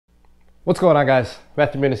What's going on, guys?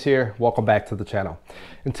 MMuniz here. Welcome back to the channel.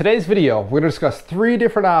 In today's video, we're going to discuss 3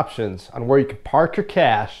 different options on where you can park your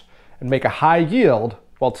cash and make a high yield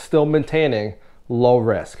while still maintaining low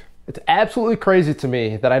risk. It's absolutely crazy to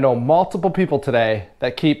me that I know multiple people today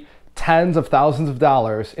that keep tens of thousands of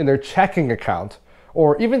dollars in their checking account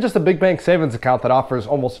or even just a big bank savings account that offers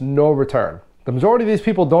almost no return. The majority of these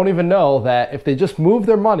people don't even know that if they just move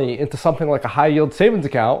their money into something like a high yield savings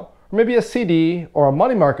account, or maybe a CD or a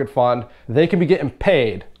money market fund, they can be getting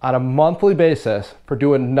paid on a monthly basis for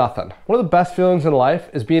doing nothing. One of the best feelings in life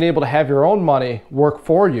is being able to have your own money work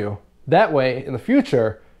for you. That way, in the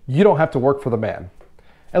future, you don't have to work for the man.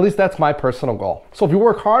 At least that's my personal goal. So if you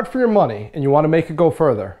work hard for your money and you want to make it go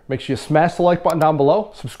further, make sure you smash the like button down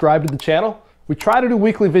below, subscribe to the channel. We try to do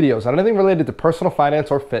weekly videos on anything related to personal finance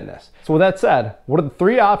or fitness. So with that said, what are the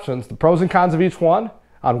 3 options, the pros and cons of each one,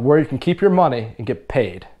 on where you can keep your money and get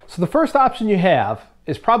paid? So the first option you have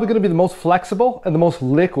is probably going to be the most flexible and the most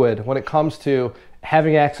liquid when it comes to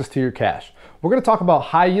having access to your cash. We're going to talk about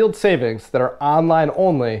high yield savings that are online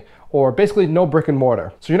only, or basically no brick and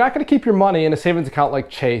mortar. So you're not going to keep your money in a savings account like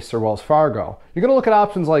Chase or Wells Fargo. You're going to look at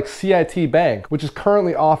options like CIT Bank, which is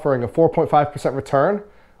currently offering a 4.5% return,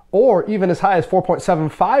 or even as high as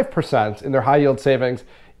 4.75% in their high yield savings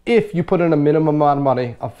if you put in a minimum amount of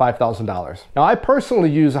money of $5,000. Now, I personally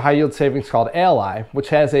use a high yield savings called Ally, which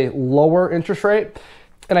has a lower interest rate,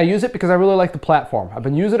 and I use it because I really like the platform. I've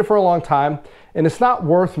been using it for a long time, and it's not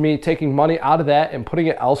worth me taking money out of that and putting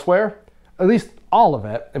it elsewhere, at least all of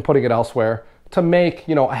it, and putting it elsewhere to make,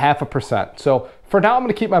 a 0.5%. So for now, I'm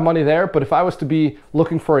gonna keep my money there, but if I was to be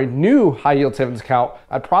looking for a new high yield savings account,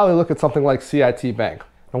 I'd probably look at something like CIT Bank.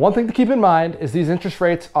 Now, one thing to keep in mind is these interest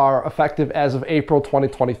rates are effective as of April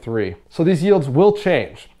 2023. So these yields will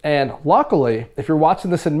change. And luckily, if you're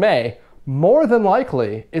watching this in May, more than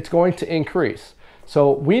likely, it's going to increase.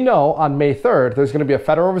 So we know on May 3rd, there's gonna be a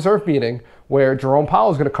Federal Reserve meeting where Jerome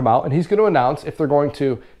Powell is gonna come out and he's gonna announce if they're going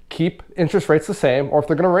to keep interest rates the same or if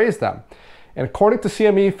they're gonna raise them. And according to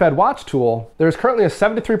CME Fed Watch tool, there's currently a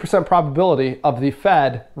 73% probability of the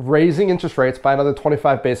Fed raising interest rates by another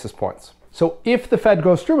 25 basis points. So if the Fed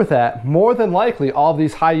goes through with that, more than likely all of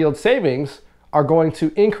these high yield savings are going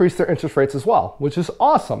to increase their interest rates as well, which is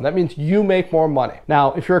awesome. That means you make more money.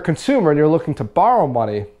 Now, if you're a consumer and you're looking to borrow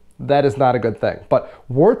money, that is not a good thing. But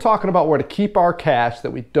we're talking about where to keep our cash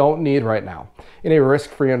that we don't need right now in a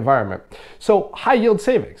risk-free environment. So high yield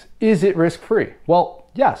savings, is it risk-free? Well,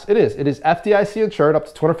 yes, it is. It is FDIC insured up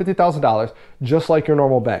to $250,000, just like your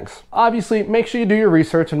normal banks. Obviously, make sure you do your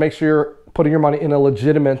research and make sure you're putting your money in a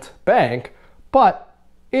legitimate bank, but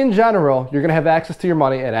in general, you're gonna have access to your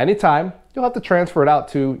money at any time. You'll have to transfer it out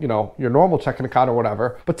to, your normal checking account or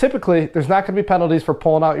whatever, but typically there's not gonna be penalties for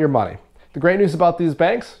pulling out your money. The great news about these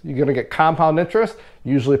banks, you're gonna get compound interest,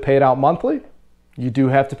 usually paid out monthly. You do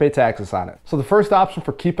have to pay taxes on it. So the first option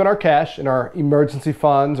for keeping our cash in our emergency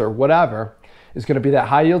funds or whatever is gonna be that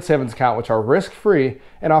high yield savings account, which are risk-free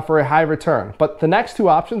and offer a high return. But the next 2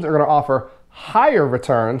 options are gonna offer higher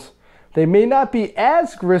returns. They may not be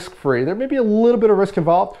as risk-free. There may be a little bit of risk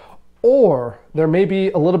involved, or there may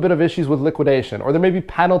be a little bit of issues with liquidation, or there may be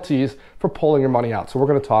penalties for pulling your money out. So we're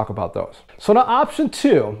gonna talk about those. So now option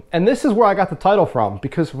 2, and this is where I got the title from,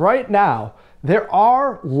 because right now there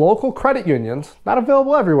are local credit unions, not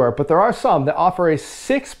available everywhere, but there are some that offer a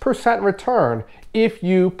 6% return if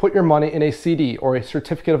you put your money in a CD or a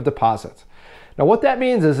certificate of deposit. Now what that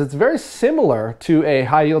means is it's very similar to a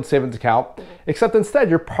high yield savings account, except instead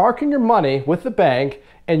you're parking your money with the bank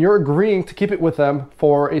and you're agreeing to keep it with them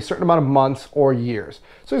for a certain amount of months or years.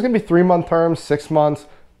 So there's gonna be 3-month terms, 6 months,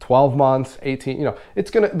 12 months, 18,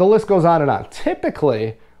 the list goes on and on.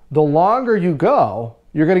 Typically, the longer you go,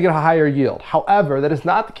 you're gonna get a higher yield. However, that is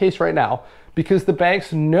not the case right now because the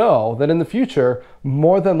banks know that in the future,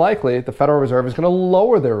 more than likely, the Federal Reserve is gonna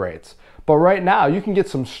lower their rates. But right now, you can get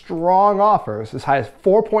some strong offers as high as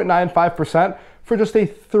 4.95% for just a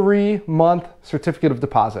 3-month certificate of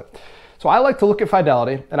deposit. So I like to look at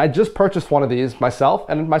Fidelity, and I just purchased one of these myself,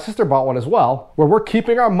 and my sister bought one as well, where we're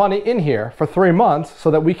keeping our money in here for 3 months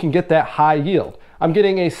so that we can get that high yield. I'm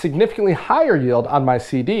getting a significantly higher yield on my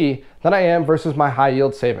CD than I am versus my high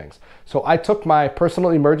yield savings. So I took my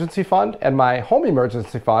personal emergency fund and my home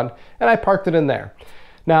emergency fund, and I parked it in there.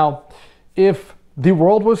 Now, if the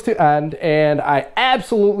world was to end and I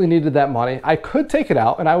absolutely needed that money, I could take it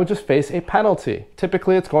out and I would just face a penalty.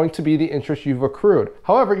 Typically, it's going to be the interest you've accrued.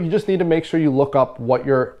 However, you just need to make sure you look up what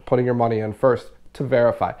you're putting your money in first to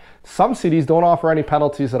verify. Some CDs don't offer any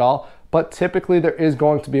penalties at all, but typically there is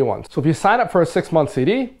going to be one. So if you sign up for a 6-month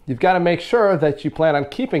CD, you've got to make sure that you plan on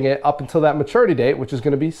keeping it up until that maturity date, which is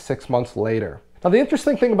going to be 6 months later. Now, the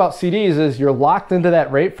interesting thing about CDs is you're locked into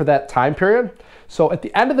that rate for that time period. So at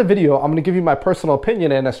the end of the video, I'm gonna give you my personal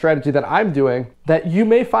opinion and a strategy that I'm doing that you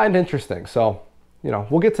may find interesting. So,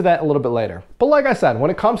 we'll get to that a little bit later. But like I said,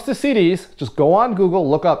 when it comes to CDs, just go on Google,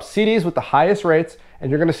 look up CDs with the highest rates, and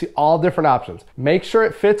you're gonna see all different options. Make sure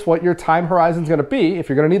it fits what your time horizon is gonna be. If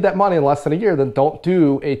you're gonna need that money in less than a year, then don't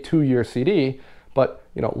do a 2-year CD, but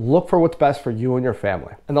look for what's best for you and your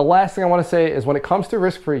family. And the last thing I wanna say is when it comes to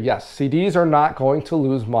risk-free, yes, CDs are not going to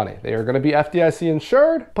lose money. They are gonna be FDIC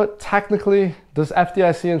insured, but technically, does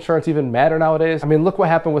FDIC insurance even matter nowadays? I mean, look what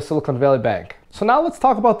happened with Silicon Valley Bank. So now let's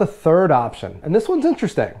talk about the third option. And this one's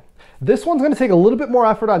interesting. This one's gonna take a little bit more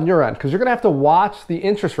effort on your end because you're gonna have to watch the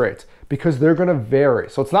interest rates because they're gonna vary.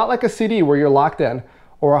 So it's not like a CD where you're locked in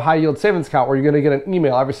or a high yield savings account where you're gonna get an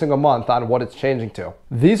email every single month on what it's changing to.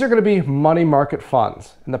 These are gonna be money market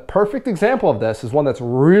funds. And the perfect example of this is one that's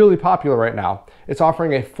really popular right now. It's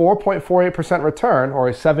offering a 4.48% return or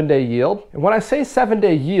a 7-day yield. And when I say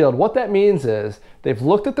 7-day yield, what that means is they've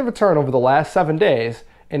looked at the return over the last 7 days,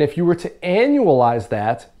 and if you were to annualize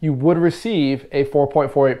that, you would receive a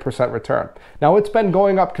 4.48% return. Now it's been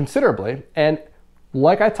going up considerably, and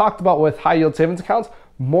like I talked about with high yield savings accounts,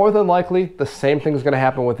 more than likely the same thing is gonna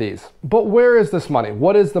happen with these. But where is this money?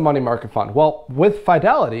 What is the money market fund? Well, with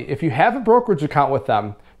Fidelity, if you have a brokerage account with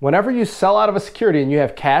them, whenever you sell out of a security and you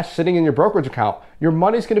have cash sitting in your brokerage account, your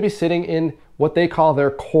money's gonna be sitting in what they call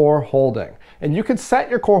their core holding. And you can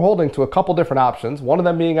set your core holding to a couple different options, one of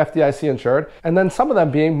them being FDIC insured, and then some of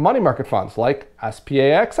them being money market funds like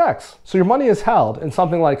SPAXX. So your money is held in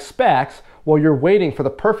something like SPACs while you're waiting for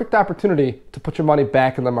the perfect opportunity to put your money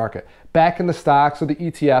back in the market, back in the stocks or the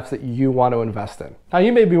ETFs that you want to invest in. Now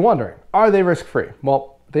you may be wondering, are they risk-free?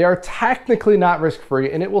 Well, they are technically not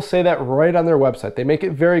risk-free, and it will say that right on their website. They make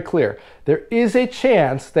it very clear. There is a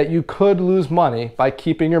chance that you could lose money by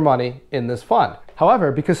keeping your money in this fund.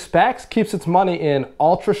 However, because SPACs keeps its money in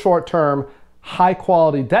ultra short-term,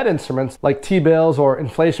 high-quality debt instruments like T-bills or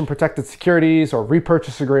inflation-protected securities or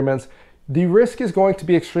repurchase agreements, the risk is going to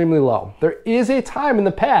be extremely low. There is a time in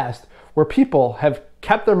the past where people have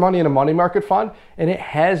kept their money in a money market fund and it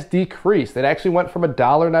has decreased. It actually went from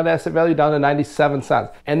 $1 net asset value down to 97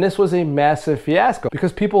 cents. And this was a massive fiasco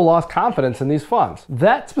because people lost confidence in these funds.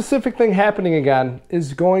 That specific thing happening again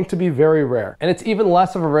is going to be very rare. And it's even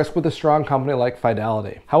less of a risk with a strong company like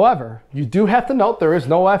Fidelity. However, you do have to note there is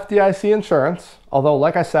no FDIC insurance. Although,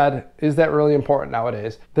 like I said, is that really important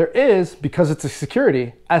nowadays? There is, because it's a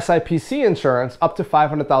security, SIPC insurance up to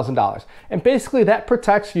 $500,000. And basically that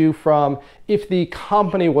protects you from if the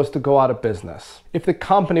company was to go out of business, if the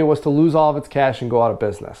company was to lose all of its cash and go out of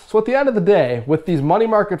business. So at the end of the day, with these money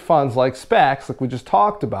market funds like SPACs, like we just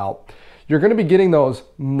talked about, you're gonna be getting those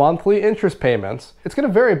monthly interest payments. It's gonna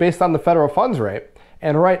vary based on the federal funds rate.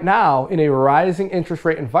 And right now, in a rising interest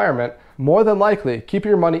rate environment, more than likely, keeping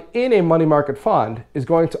your money in a money market fund is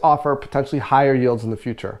going to offer potentially higher yields in the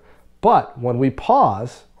future. But when we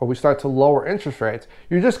pause or we start to lower interest rates,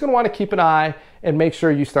 you're just gonna wanna keep an eye and make sure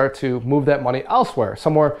you start to move that money elsewhere,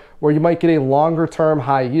 somewhere where you might get a longer term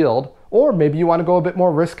high yield, or maybe you wanna go a bit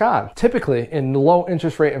more risk on. Typically, in low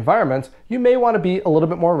interest rate environments, you may wanna be a little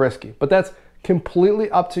bit more risky, but that's completely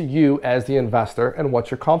up to you as the investor and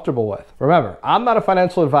what you're comfortable with. Remember, I'm not a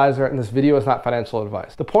financial advisor and this video is not financial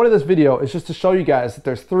advice. The point of this video is just to show you guys that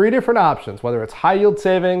there's 3 different options, whether it's high yield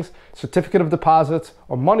savings, certificate of deposits,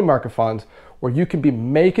 or money market funds, where you can be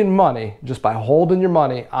making money just by holding your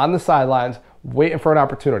money on the sidelines, waiting for an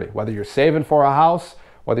opportunity. Whether you're saving for a house,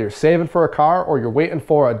 whether you're saving for a car, or you're waiting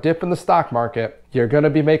for a dip in the stock market, you're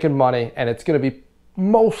gonna be making money and it's gonna be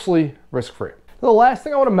mostly risk-free. The last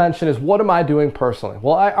thing I want to mention is what am I doing personally?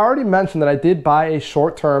 Well, I already mentioned that I did buy a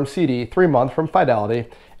short-term CD, 3-month from Fidelity,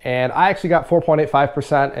 and I actually got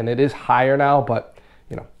 4.85%, and it is higher now, but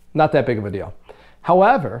not that big of a deal.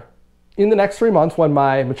 However, in the next 3 months when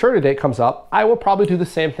my maturity date comes up, I will probably do the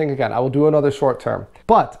same thing again. I will do another short-term,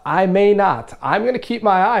 but I may not. I'm going to keep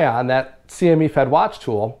my eye on that CME Fed Watch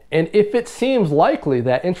tool, and if it seems likely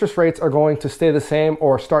that interest rates are going to stay the same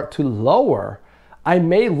or start to lower, I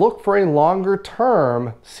may look for a longer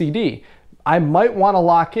term CD. I might want to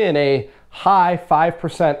lock in a high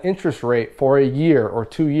 5% interest rate for a year or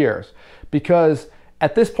 2 years, because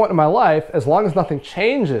at this point in my life, as long as nothing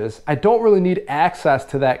changes, I don't really need access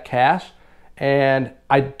to that cash, and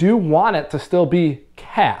I do want it to still be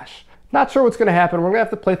cash. Not sure what's going to happen. We're going to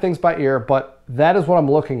have to play things by ear, but that is what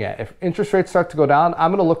I'm looking at. If interest rates start to go down,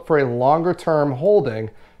 I'm going to look for a longer term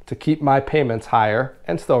holding to keep my payments higher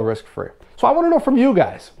and still risk-free. So I want to know from you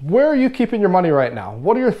guys, where are you keeping your money right now?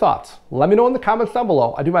 What are your thoughts? Let me know in the comments down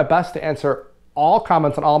below. I do my best to answer all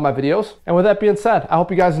comments on all of my videos. And with that being said, I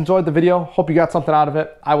hope you guys enjoyed the video. Hope you got something out of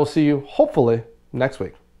it. I will see you hopefully next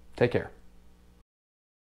week. Take care.